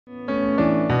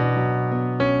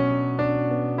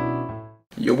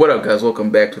Yo, what up guys, welcome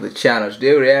back to the channel.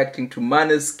 Today we're reacting to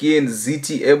Måneskin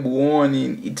Zitti E Buoni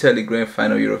in Italy Grand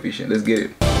Final Eurovision. Let's get it.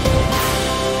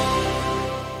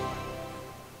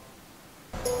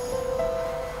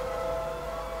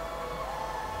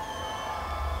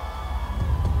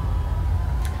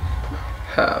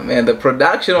 Ah, man, the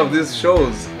production of these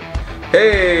shows.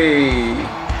 Hey!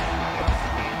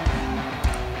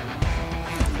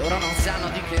 Loro non sanno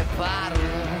di che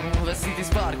parlo, vestiti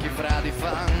sporchi fra di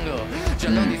fango,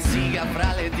 giallo di siga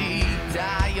fra le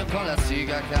dita, io con la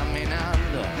siga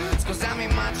camminando. Scusami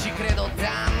ma ci credo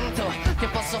tanto che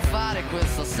posso fare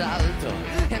questo salto,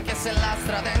 e anche se la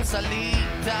strada è in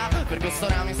salita, per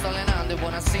quest'ora mi sto allenando. E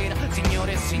buonasera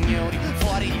signore e signori,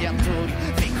 fuori gli attori,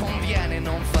 vi conviene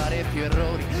non fare più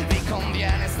errori, vi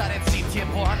conviene stare zitti e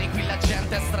buoni, qui la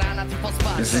gente è strana tipo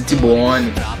spazio. Zitti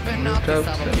buoni. Troppe notti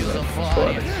stavo chiuso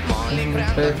fuori, molli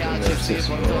prendo a calci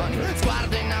sui portoni,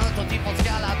 sguardo in alto tipo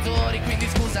scalatori, quindi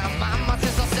scusa mamma se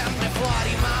sto sempre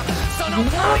fuori, ma sono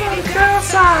fuori di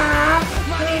casa,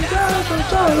 ma diverso,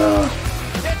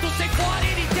 e tu sei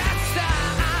fuori di testa,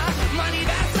 ma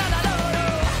diversa da loro,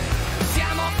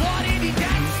 siamo fuori di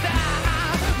testa,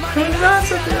 ma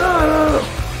diversi da loro,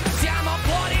 siamo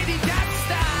fuori di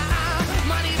testa,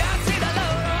 ma diversi da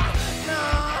loro, no.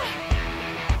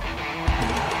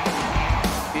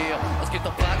 Io ho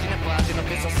scritto pagine e pagine, ho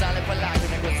penso sale poi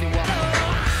lacrime questi uomini.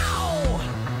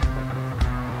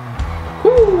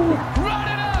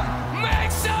 Rotterdam, make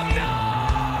some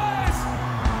noise!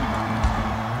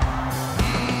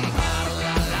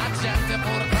 Parla, la gente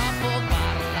purtroppo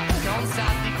parla, non sa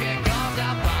di che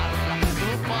cosa parla. Tu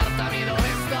portami dove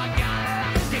sto a galla,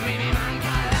 che qui mi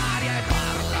manca l'aria e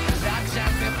parla. La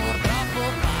gente purtroppo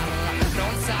parla,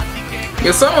 non sa di che cosa.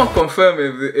 Can someone confirm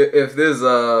if there's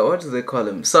what do they call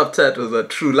them? Subtitles are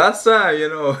true. Last time, you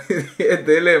know,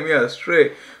 they let me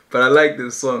astray. But I like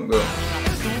this song though.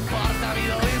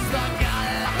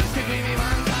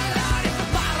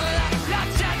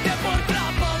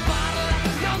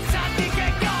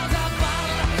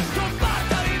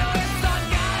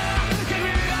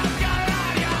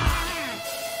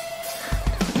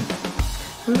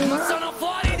 Sono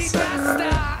fuori di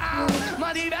testa,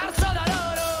 ma diverso da loro.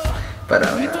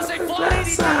 E tu sei fuori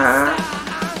di testa,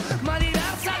 ma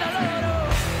diversa da loro.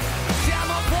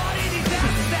 Siamo fuori di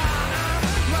testa,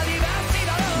 ma diversi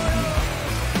da loro.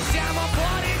 Siamo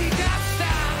fuori di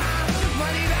testa, ma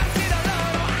diversi da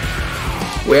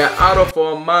loro. We are out of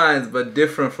our minds, but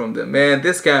different from them. Man,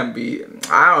 this can be,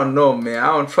 I don't know, man. I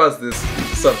don't trust this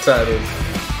subtitles.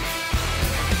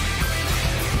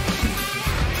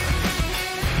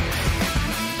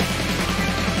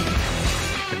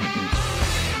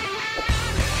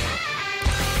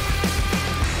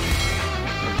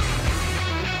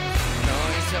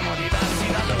 Siamo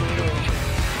diversi da loro.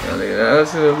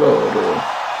 That's the Lord.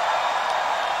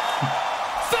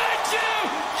 Thank you,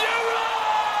 Euro!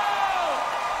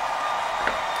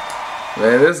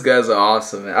 Man, these guys are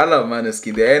awesome, man. I love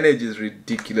Måneskin. The energy is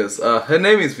ridiculous. Her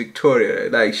name is Victoria.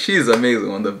 Like, she's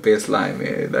amazing on the bass line,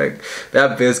 man. Like,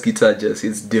 that bass guitar just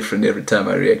is different every time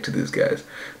I react to these guys.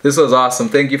 This was awesome.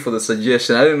 Thank you for the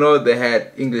suggestion. I didn't know they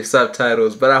had English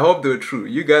subtitles, but I hope they were true.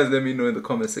 You guys let me know in the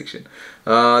comment section.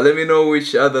 Let me know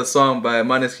which other song by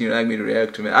Måneskin you'd like me to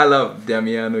react to, man. I love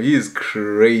Damiano. He's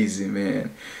crazy,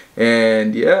 man.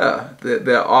 And yeah,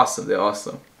 they're awesome. They're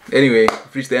awesome. Anyway,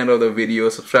 we've reached the end of the video.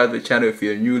 Subscribe to the channel if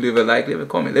you're new. Leave a like, leave a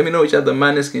comment. Let me know which other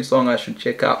Måneskin song I should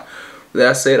check out. With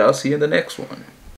that said, I'll see you in the next one.